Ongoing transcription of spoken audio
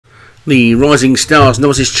The Rising Stars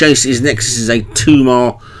Novices Chase is next. This is a 2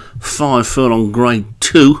 mile, 5 furlong grade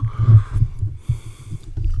 2.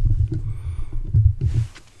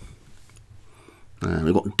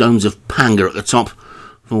 We've got Domes of Panga at the top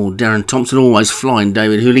for Darren Thompson, always flying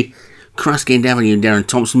David Hooley. Kraskend Avenue, Darren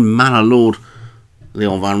Thompson. Manor Lord,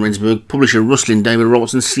 Leon van Rensburg. Publisher Rustlin, David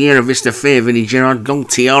Robertson. Sierra Vista Fair, Vinnie Gerard. Gold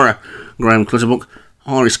Tiara, Graham Clutterbuck.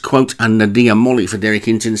 Iris Quote and Nadia Molly for Derek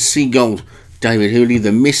Hinton. Sea Gold, David Hooley.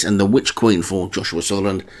 The Miss and the Witch Queen for Joshua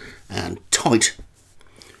Sutherland. And Tight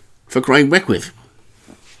for Craig Beckwith.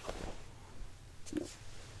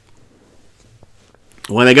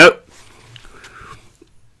 Away they go.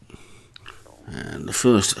 And the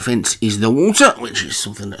first offence is the water, which is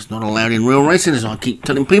something that's not allowed in real racing, as I keep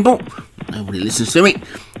telling people. Nobody listens to me.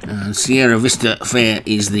 And Sierra Vista Fair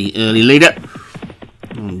is the early leader.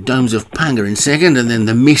 And Domes of Panga in second, and then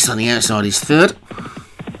the Miss on the outside is third.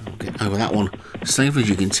 I'll get over that one safely. As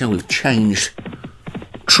you can tell, we've changed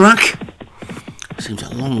track. Seems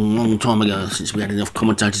a long time ago since we had enough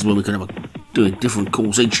commentators where we could do a different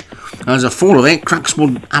course each. As a fall there,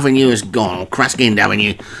 Crackswood Avenue has gone, or Kraskend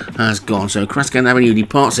Avenue has gone. So Kraskend Avenue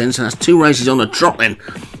departs then, so that's 2 races on the trot then,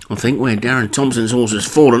 I think, where Darren Thompson's horse has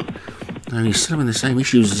fallen. And he's still having the same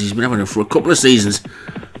issues as he's been having for a couple of seasons.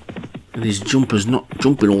 And his jumpers not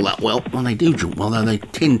jumping all that well. Well, they do jump well, though they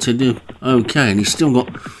tend to do okay. And he's still got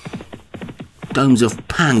Domes of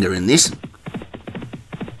Panga in this.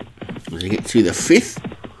 As we get to the 5th,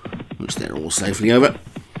 which they're all safely over.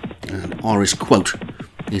 And Iris Quote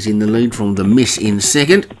is in the lead from the Miss in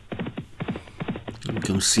second. And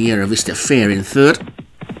comes Sierra Vista Fair in third.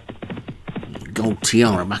 Gold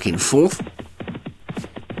Tiara back in fourth.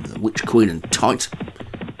 The Witch Queen and Tight.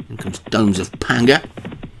 And comes Domes of Panga.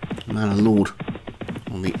 Manor Lord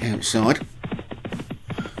on the outside.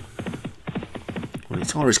 Well,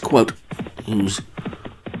 it's Iris Quote who's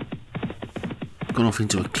gone off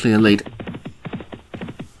into a clear lead.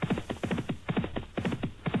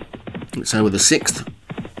 It's over the 6th.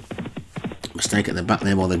 Mistake at the back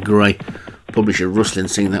there by the grey. Publisher Rustlin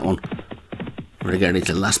seeing that one relegated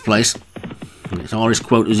into last place. And it's Iris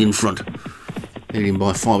Quote who's in front, leading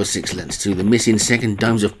by 5 or 6 lengths to the Miss in second.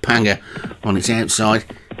 Domes of Panga on its outside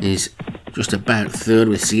is just about third,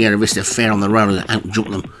 with Sierra Vista Fair on the road and out-jump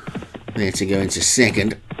them there to go into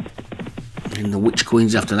second. And the Witch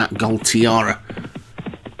Queens after that. Gold Tiara,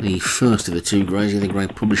 the first of the 2 greys. The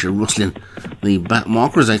great Publisher Rustlin, the back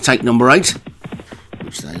marker, as they take number 8,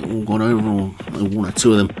 which they all got over, or 1 or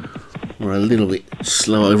 2 of them were a little bit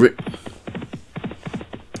slow over it.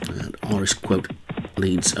 And Iris Quote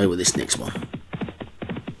leads over this next one.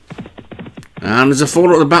 And there's a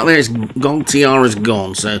faller at the back there. It's Gold Tiara's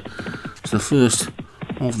gone, so it's the first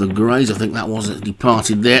of the greys, I think that was, that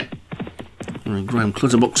departed there. And Graham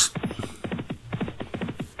Clutterbuck's,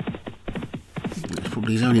 that's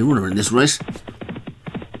probably his only runner in this race.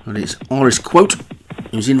 And it's Iris Quote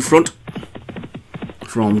who's in front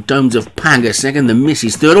from Domes of Panga second. The Miss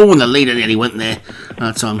is third. Oh, and the leader nearly went there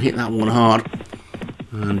that time, hit that one hard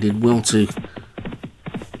and did well to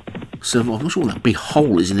survive. I'm not sure what that big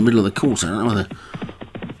hole is in the middle of the course. I don't know whether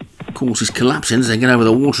the course is collapsing as they get over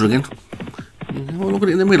the water again. Oh, look at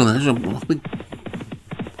it in the middle, there's a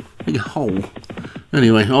big hole.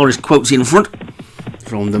 Anyway, Iris Quote's in front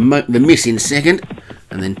from the Miss in second.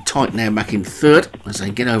 And then Tight now back in third as they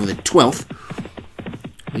get over the 12th.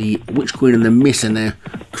 The Witch Queen and the Miss are now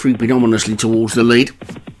creeping ominously towards the lead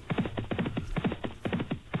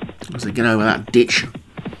as they get over that ditch.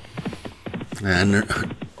 And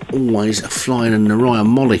always flying and Nadia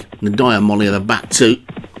Molly are the back 2.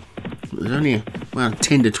 There's only about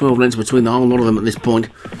 10 to 12 lengths between the whole lot of them at this point.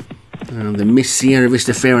 And the Miss, Sierra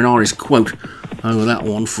Vista Fair and Iris Quote over that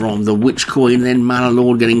one from the Witch Queen. Then Manor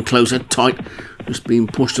Lord getting closer. Tight just being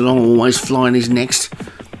pushed along, always flying is next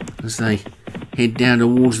as they head down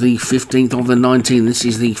towards the 15th of the 19th. This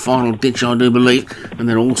is the final ditch, I do believe, and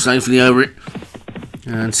they're all safely over it.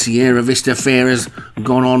 And Sierra Vista Fair has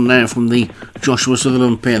gone on now from the Joshua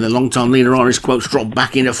Sutherland pair. The long-time leader Iris Quote's dropped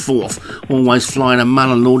back into 4th, always flying, a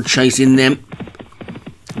Manor Lord chasing them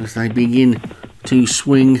as they begin to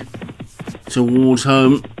swing towards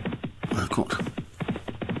home. I've got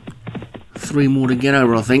 3 more to get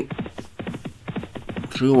over, I think.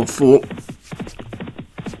 3 or 4.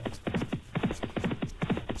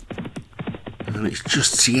 And it's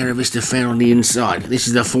just Sierra Vista Fair on the inside. This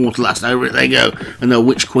is the fourth last. Over it they go. And the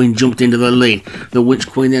Witch Queen jumped into the lead. The Witch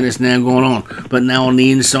Queen then has now gone on. But now on the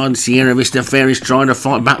inside, Sierra Vista Fair is trying to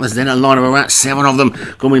fight back. There's then a line of about 7 of them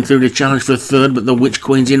coming through to challenge for third. But the Witch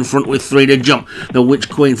Queen's in front with 3 to jump. The Witch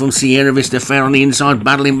Queen from Sierra Vista Fair on the inside,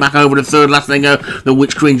 battling back over to third. Last they go. The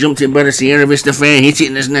Witch Queen jumped it better. Sierra Vista Fair hit it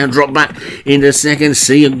and has now dropped back into second.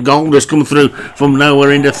 Sea of Gold has come through from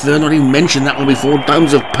nowhere into third. Not even mentioned that one before.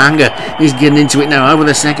 Domes of Panga is getting into it now. Over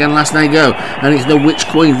the second last they go, and it's the Witch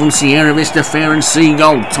Queen from Sierra Vista Fair and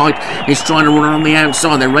Seagull. Tight is trying to run on the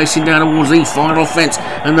outside. They're racing down towards the final fence,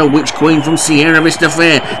 and the Witch Queen from Sierra Vista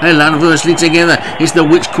Fair, they land versely together. It's the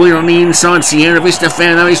Witch Queen on the inside. Sierra Vista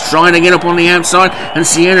Fair though is trying to get up on the outside, and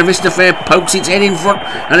Sierra Vista Fair pokes its head in front,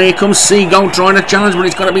 and here comes Seagull trying to challenge, but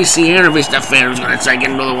it's got to be Sierra Vista Fair who's going to take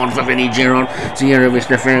another one for Vinnie Gerard. Sierra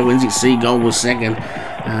Vista Fair wins it. Seagull was second,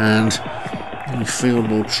 and the field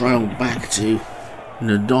will trail back to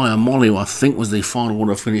Nadia Molly, who I think was the final one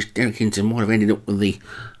to finish. Derek Hinton might have ended up with the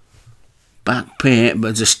back pair,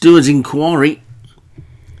 but it's a steward's inquiry.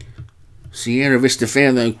 Sierra Vista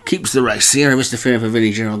Fair, though, keeps the race. Sierra Vista Fair for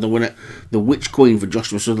Vinnie Gerard, the winner. The Witch Queen for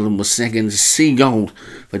Joshua Sutherland was second. Sea Gold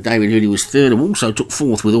for David Hooley was third, and also took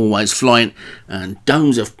fourth with Always Flying. And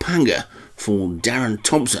Domes of Panga for Darren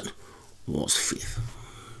Thompson was fifth.